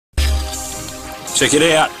Check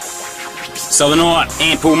it out. Southern Night,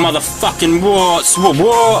 ample motherfucking Wattz.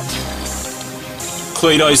 What?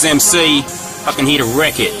 Cluedo's MC, fucking here to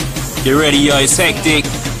wreck it. Get ready, yo, it's hectic.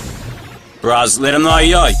 Bros, let them know,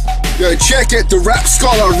 yo. Yo, check it, the rap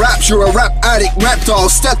scholar raps, you're a rap addict, reptile,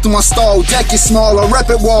 step to my style, deck your smile, I rap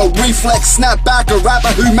it wild, reflex, snap back, a rapper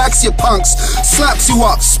who macks your punks, slaps you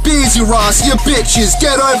up, spears your ass, you bitches,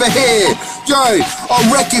 get over here. Yo, I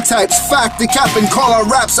wreck your tapes, fact, the cap and collar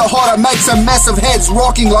raps are hotter, makes a mess of heads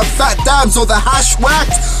rocking like fat dabs or the hash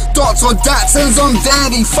whacked. Dots or Datsuns, I'm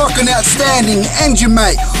dandy, fucking outstanding, engine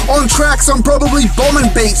mate. On tracks, I'm probably bombing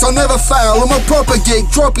beats, I never fail, I'm a proper geek,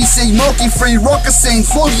 droppy C, milky free, rocker scene,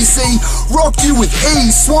 floggy C, rock you with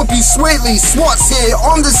E, swampy sweetly, swats here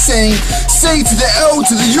on the scene. C to the L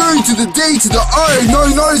to the U to the D to the O,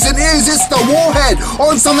 no nose and ears, it's the warhead,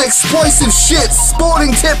 on some explosive shit,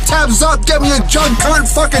 sporting tip tabs up, get me a jug cunt,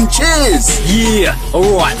 fucking cheers. Yeah,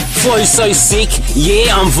 alright, flow so sick,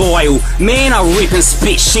 yeah I'm vile, man I rip and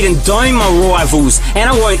spit shit and dome my rivals, and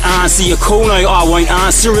I won't answer your call, no I won't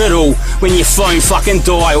answer at all, when your phone fucking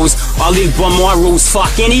dials, I live by my rules,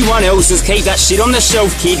 fuck anyone else's, keep that shit on the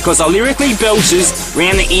shelf kid, cause I lyrically belches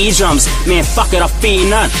round the eardrums, man fuck it I fear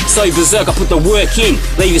none, so berserk I put the work in,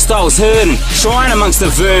 leave your styles hurting, shine amongst the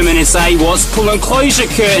vermin and say what's pulling close your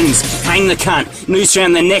curtains, hang the cunt, noose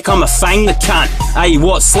round the neck I'ma fang the cunt, hey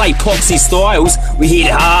what slay poxy styles, we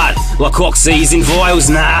hit hard, like oxys in vials,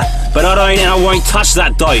 nah, but I don't and I won't touch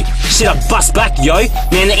that though, shit I bust back yo,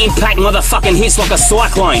 man the impact motherfucking hits like a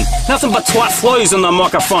cyclone, nothing but tight flows on the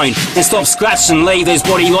microphone, and stop scratching, leave those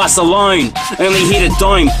body lights alone, only hit a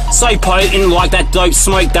dome, so potent like that dope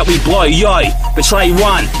smoke that we blow, yo, Btray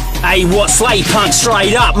 1, hey what slay punk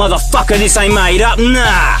straight up, motherfucker this ain't made up,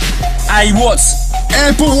 nah, hey what's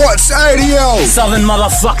Ample Wattz ADL, Southern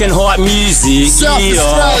motherfucking hype music, South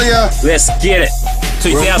Australia, let's get it,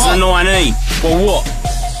 2019, for what?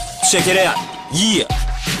 Check it out, yeah.